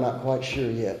her. I'm not quite sure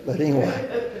yet. But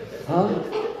anyway. Huh?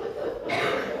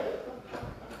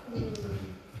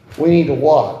 We need to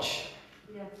watch.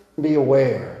 Be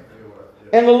aware.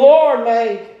 And the Lord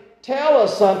may tell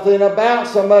us something about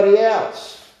somebody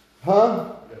else.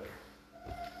 Huh?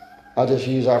 I'll just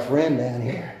use our friend down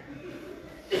here.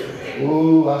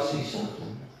 Ooh, I see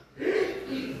something.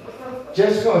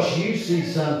 Just because you see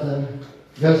something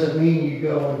doesn't mean you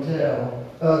go and tell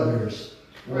others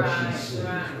what you see.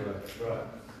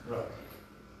 Right.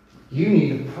 You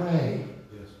need to pray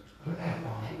for that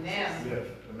one. Amen.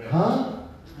 Huh?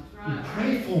 You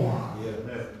pray for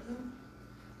them.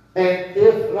 And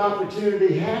if an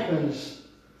opportunity happens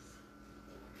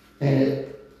and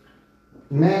it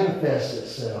manifests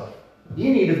itself,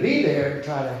 you need to be there to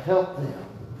try to help them,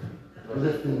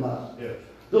 lift them up.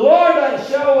 The Lord doesn't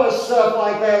show us stuff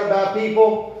like that about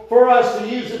people for us to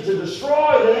use it to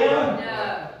destroy them,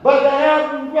 but to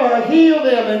help heal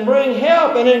them and bring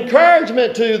help and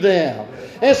encouragement to them.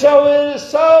 And so it is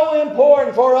so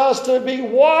important for us to be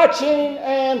watching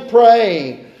and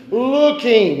praying,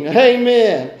 looking.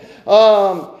 Amen.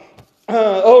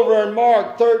 Over in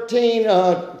Mark 13,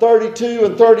 32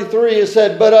 and 33, it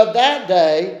said, but of that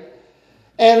day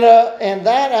and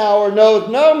that hour knoweth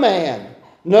no man,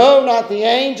 no, not the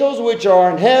angels which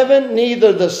are in heaven,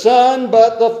 neither the Son,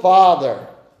 but the Father.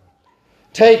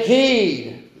 Take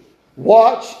heed,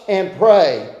 watch and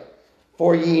pray,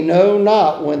 for ye know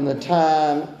not when the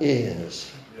time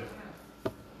is.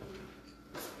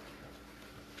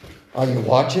 Are you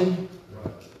watching?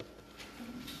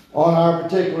 On our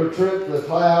particular trip, the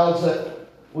clouds that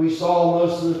we saw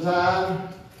most of the time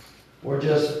were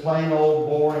just plain old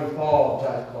boring fog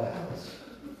type clouds.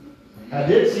 I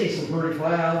did see some pretty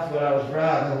clouds, but I was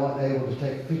driving and wasn't able to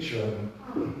take a picture of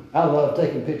them. I love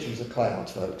taking pictures of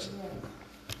clouds, folks.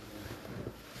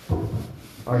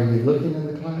 Are you looking in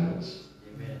the clouds?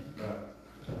 Amen.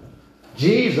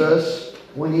 Jesus,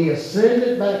 when he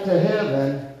ascended back to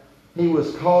heaven, he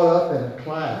was caught up in a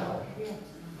cloud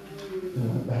and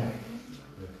went back.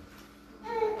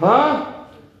 Huh?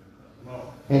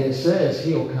 And it says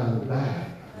he'll come back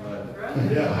in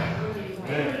a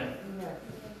cloud.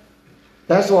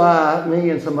 That's why me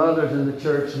and some others in the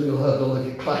church, we love to look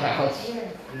at clouds.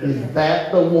 Is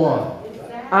that the one?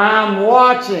 I'm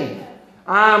watching.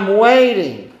 I'm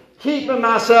waiting. Keeping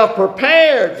myself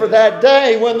prepared for that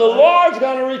day when the Lord's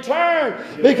going to return.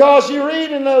 Because you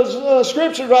read in those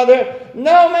scriptures right there,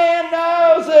 no man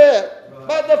knows it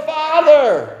but the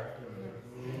Father.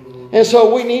 And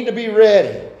so we need to be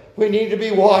ready. We need to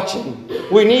be watching.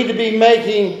 We need to be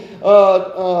making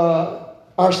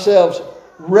ourselves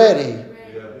ready.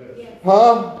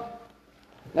 Huh?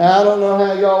 Now, I don't know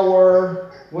how y'all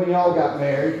were when y'all got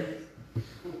married.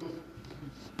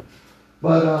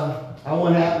 But I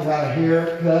went out and got a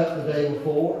haircut the day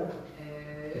before.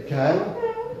 Okay?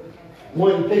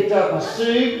 Went and picked up my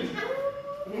suit.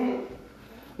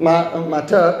 My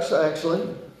tux, actually.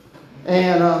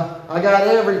 And I got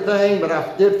everything, but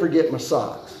I did forget my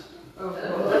socks.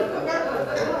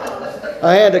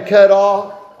 I had to cut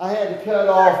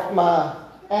off my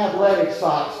athletic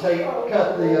socks.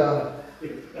 Cut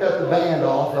the band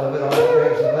off of it on the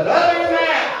direction. But other than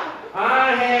that,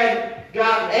 I had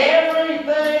gotten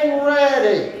everything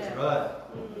ready. Right.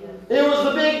 It was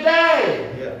the big day.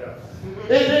 Yeah.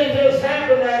 It didn't just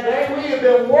happen that day. We have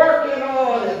been working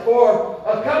on it for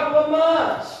a couple of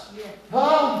months.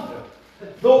 Huh?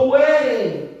 The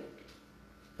wedding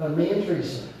of me and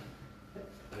Teresa.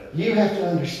 You have to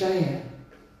understand,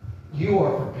 you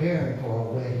are preparing for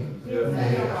a wedding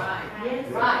now.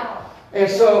 Right. And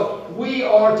so we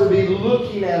are to be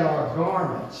looking at our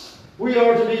garments. We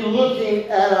are to be looking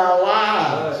at our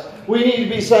lives. We need to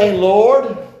be saying,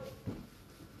 Lord,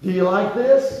 do you like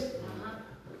this?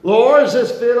 Lord, does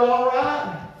this fit all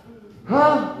right?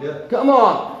 Huh? Yeah. Come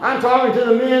on. I'm talking to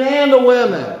the men and the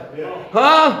women.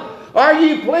 Huh? Are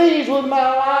you pleased with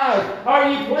my life? Are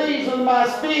you pleased with my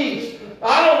speech?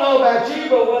 I don't know about you,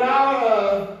 but when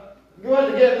I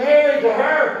went to get married to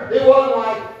her, it wasn't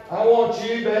like, I want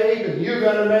you, babe, and you're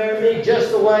going to marry me just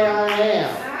the way I am.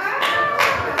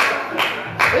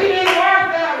 It didn't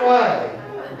work that way.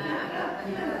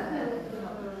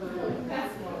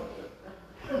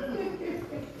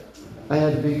 I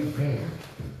had to be prepared.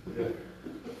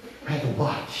 I had to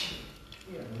watch.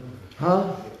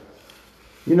 Huh?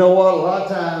 You know what? A lot of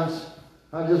times,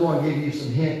 I just want to give you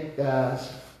some hint,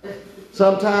 guys.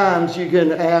 Sometimes you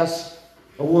can ask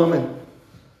a woman,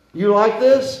 you like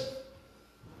this?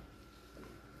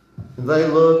 And they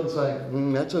look and say,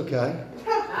 that's okay.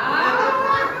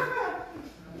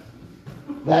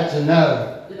 That's a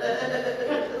no.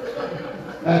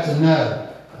 That's a no.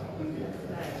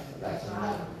 That's a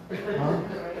no. Huh?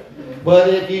 But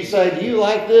if you say, do you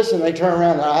like this? And they turn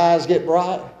around and their eyes get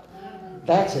bright,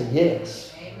 that's a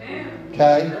yes.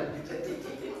 Okay?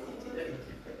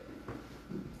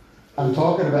 I'm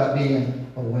talking about being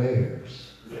aware.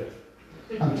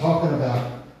 I'm talking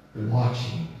about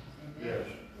watching.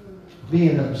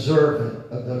 Being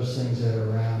observant of those things that are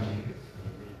around you.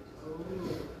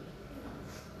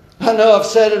 I know I've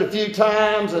said it a few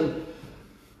times and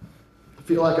I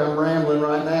feel like I'm rambling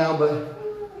right now, but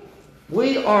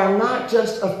we are not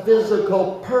just a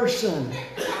physical person.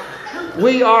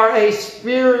 We are a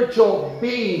spiritual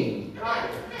being.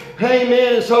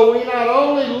 Amen. So we not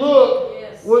only look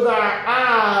with our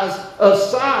eyes of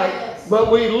sight,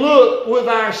 but we look with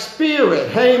our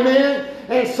spirit. Amen.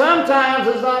 And sometimes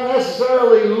it's not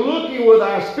necessarily looking with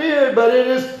our spirit, but it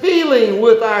is feeling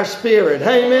with our spirit.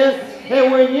 Amen.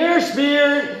 And when your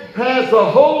spirit has the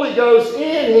Holy Ghost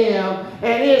in him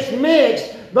and it's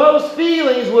mixed, those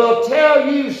feelings will tell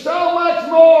you so much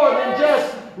more than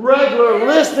just regular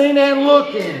listening and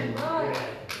looking.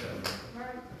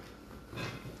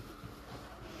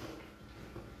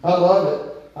 I love it.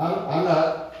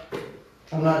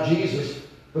 I'm not Jesus,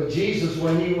 but Jesus,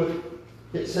 when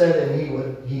it said,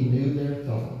 and he knew their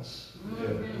thoughts.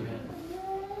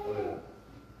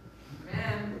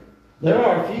 There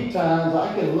are a few times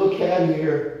I can look at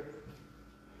here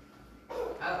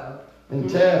and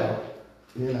tell,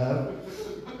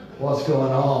 what's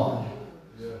going on.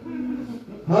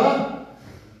 Huh?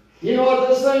 You know what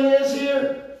this thing is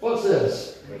here? What's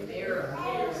this?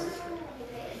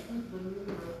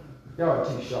 Y'all are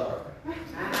too sharp.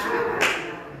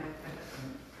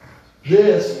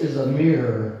 This is a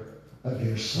mirror of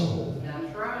your soul.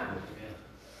 That's right.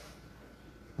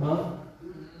 Huh?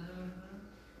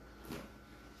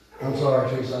 I'm sorry,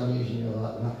 Teresa, I'm using you a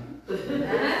lot now.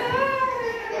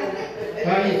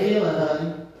 How are you feeling,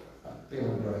 honey? I'm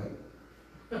feeling great.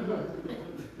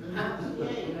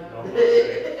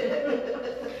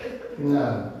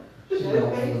 No, she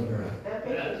don't feel great. That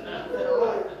picture said a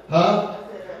lot. Huh? I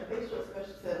said that picture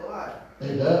especially said a lot.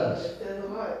 It does. It says a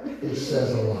lot. It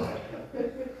says a lot.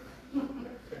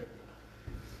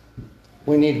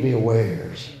 We need to be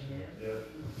aware.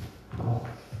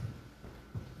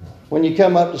 When you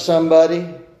come up to somebody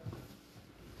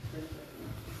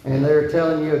and they're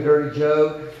telling you a dirty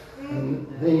joke, and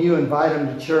then you invite them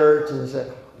to church and they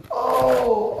say,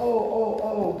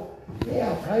 oh,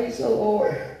 yeah, praise the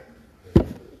Lord.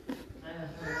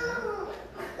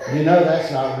 You know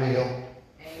that's not real.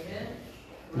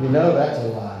 You know that's a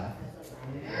lie.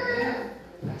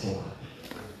 That's a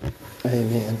lie.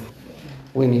 Amen.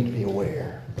 We need to be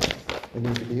aware. We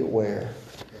need to be aware.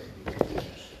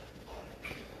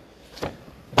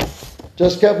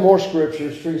 Just a couple more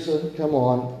scriptures. Teresa, come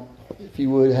on. If you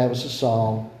would, have us a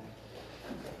song.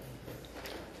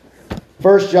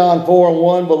 1 John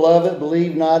 4:1, Beloved,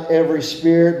 believe not every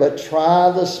spirit, but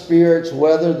try the spirits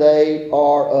whether they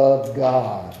are of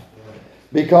God.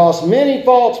 Because many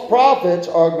false prophets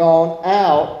are gone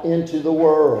out into the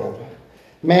world.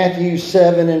 Matthew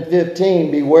 7:15,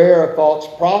 Beware of false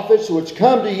prophets which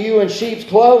come to you in sheep's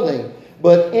clothing,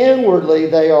 but inwardly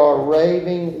they are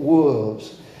raving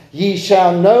wolves. Ye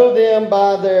shall know them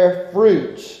by their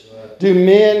fruits. Do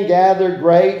men gather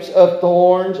grapes of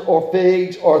thorns, or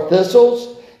figs, or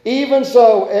thistles? Even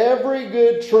so, every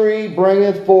good tree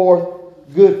bringeth forth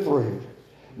good fruit.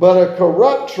 But a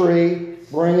corrupt tree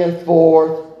bringeth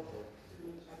forth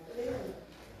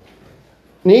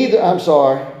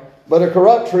but a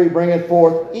corrupt tree bringeth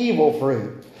forth evil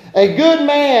fruit. A good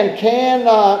man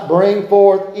cannot bring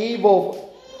forth a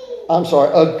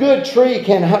good tree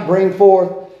cannot bring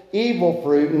forth evil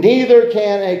fruit, neither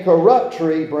can a corrupt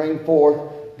tree bring forth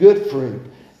good fruit.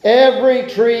 Every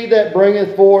tree that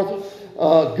bringeth forth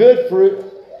good fruit,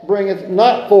 bringeth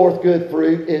not forth good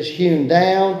fruit, is hewn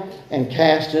down and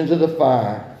cast into the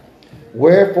fire.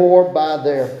 Wherefore by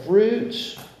their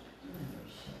fruits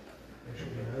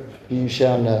you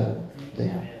shall know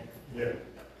them.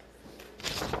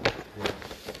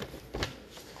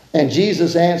 And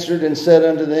Jesus answered and said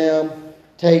unto them,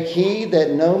 Take heed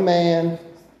that no man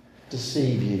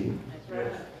deceive you.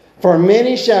 For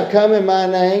many shall come in my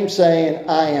name, saying,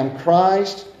 I am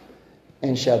Christ,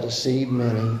 and shall deceive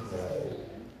many.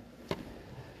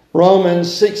 Romans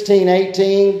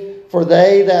 16:18, For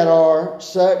they that are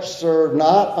such serve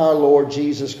not our Lord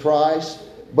Jesus Christ,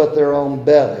 but their own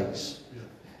bellies.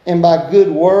 And by good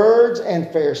words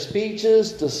and fair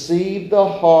speeches deceive the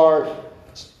heart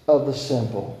of the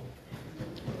simple.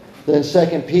 Then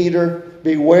 2 Peter,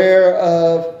 Beware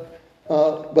of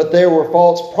but there were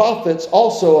false prophets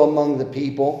also among the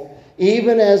people,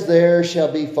 even as there shall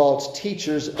be false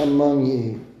teachers among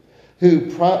you, who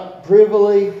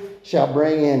privily shall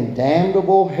bring in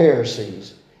damnable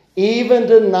heresies, even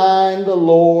denying the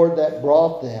Lord that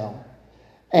brought them,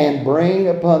 and bring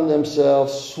upon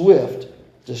themselves swift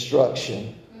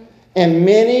destruction. And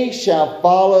many shall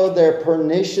follow their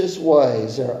pernicious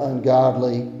ways, their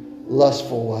ungodly,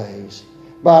 lustful ways,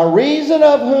 by reason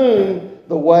of whom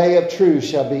the way of truth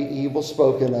shall be evil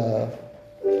spoken of.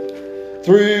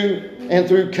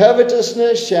 Through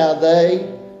covetousness shall they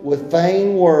with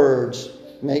vain words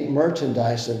make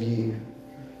merchandise of you,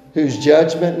 whose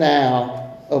judgment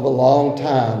now of a long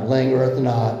time lingereth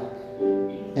not,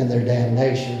 and their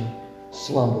damnation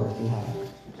slumbereth not.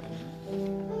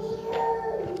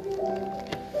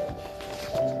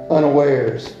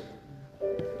 Unawares.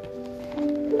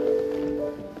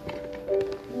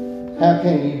 How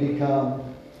can you become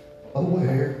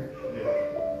aware?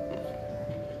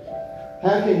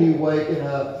 How can you wake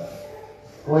up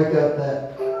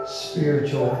that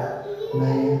spiritual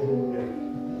man?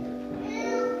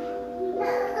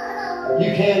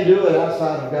 You can't do it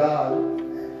outside of God.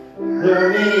 There are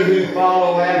many who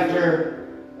follow after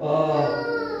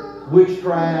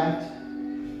witchcraft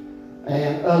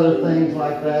and other things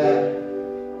like that.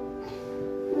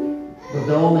 But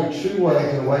the only true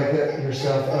way to wake up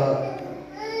yourself up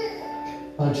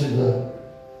unto the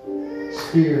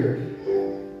Spirit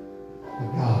of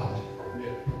God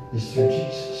is through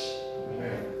Jesus.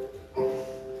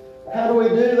 How do we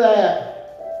do that?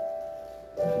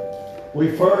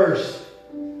 We have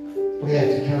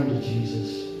to come to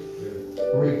Jesus.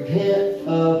 Repent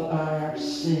of our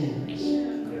sins.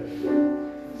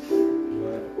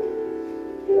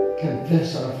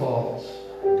 Confess our faults.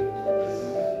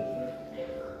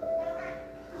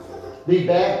 be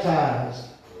baptized.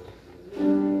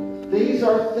 These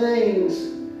are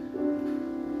things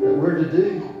that we're to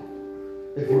do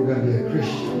if we're going to be a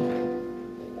Christian.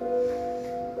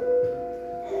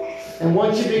 And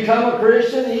once you become a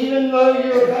Christian, even though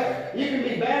you can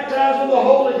be baptized with the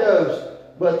Holy Ghost,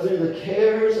 but through the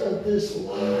cares of this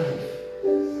life,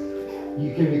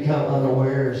 you can become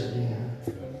unawares again.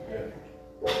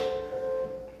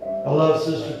 I love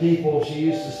Sister People. She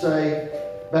used to say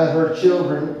about her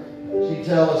children, she'd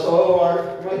tell us,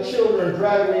 my children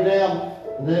drag me down.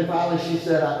 And then finally she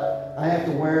said, I have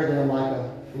to wear them like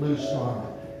a loose garment.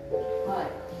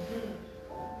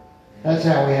 That's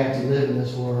how we have to live in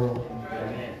this world.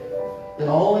 The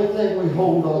only thing we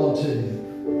hold on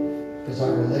to is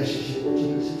our relationship with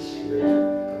Jesus.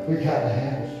 We've got to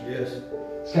have it. Yes.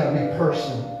 It's got to be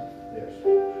personal. Yes.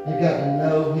 You've got to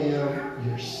know Him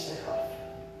yourself.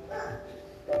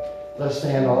 Let's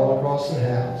stand all across the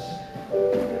house.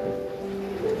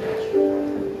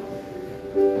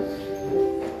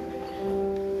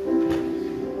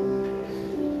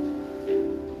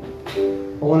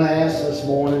 I want to ask this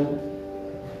morning,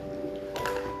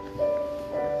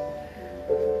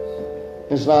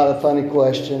 it's not a funny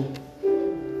question.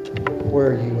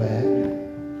 Where are you at?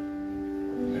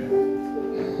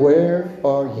 Where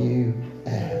are you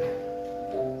at?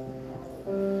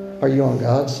 Are you on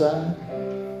God's side?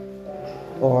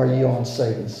 Or are you on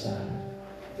Satan's side?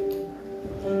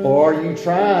 Or are you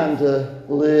trying to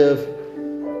live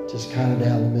just kind of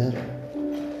down the middle?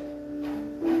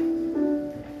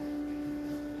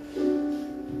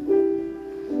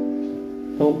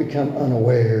 Don't become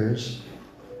unawares.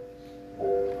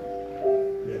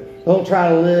 Don't try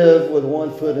to live with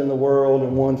one foot in the world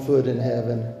and one foot in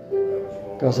heaven.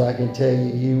 Because I can tell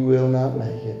you, you will not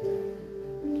make it.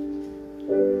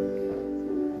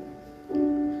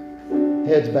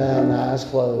 Heads bowed and eyes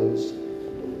closed.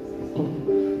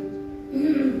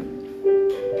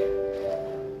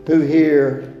 Who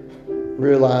here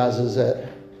realizes that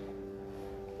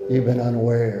you've been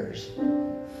unawares?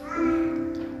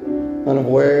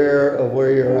 Unaware of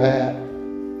where you're at.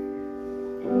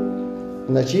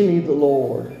 And that you need the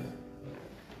Lord.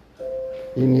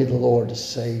 You need the Lord to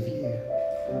save you.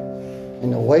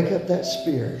 And to wake up that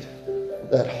Spirit,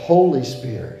 that Holy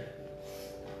Spirit,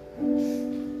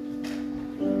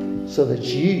 so that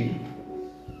you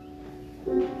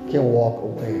can walk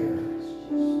aware.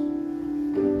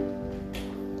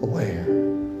 Aware.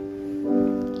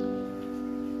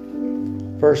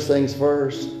 First things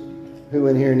first, who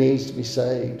in here needs to be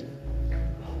saved?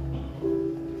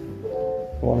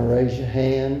 You want to raise your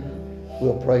hand?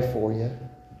 We'll pray for you.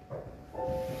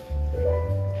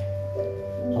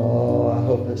 Oh, I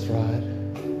hope that's right.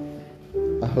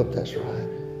 I hope that's right.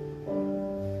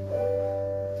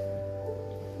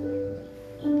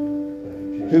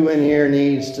 Who in here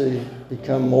needs to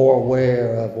become more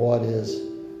aware of what is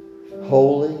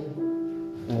holy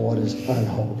and what is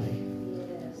unholy?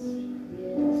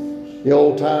 The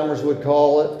old timers would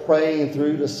call it praying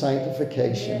through to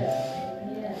sanctification.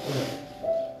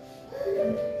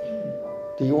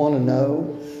 Do you want to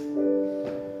know?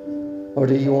 Or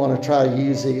do you want to try to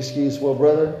use the excuse, well,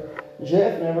 Brother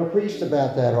Jeff never preached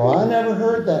about that, or I never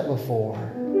heard that before?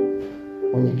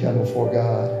 When you come before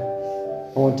God,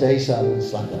 I want to tell you something,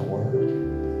 it's like that word.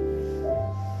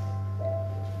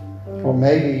 Or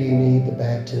maybe you need the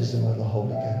baptism of the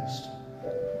Holy Ghost.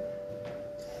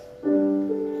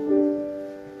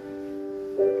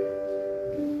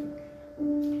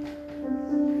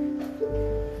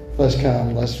 Let's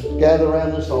come. Let's gather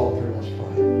around this altar. Let's pray.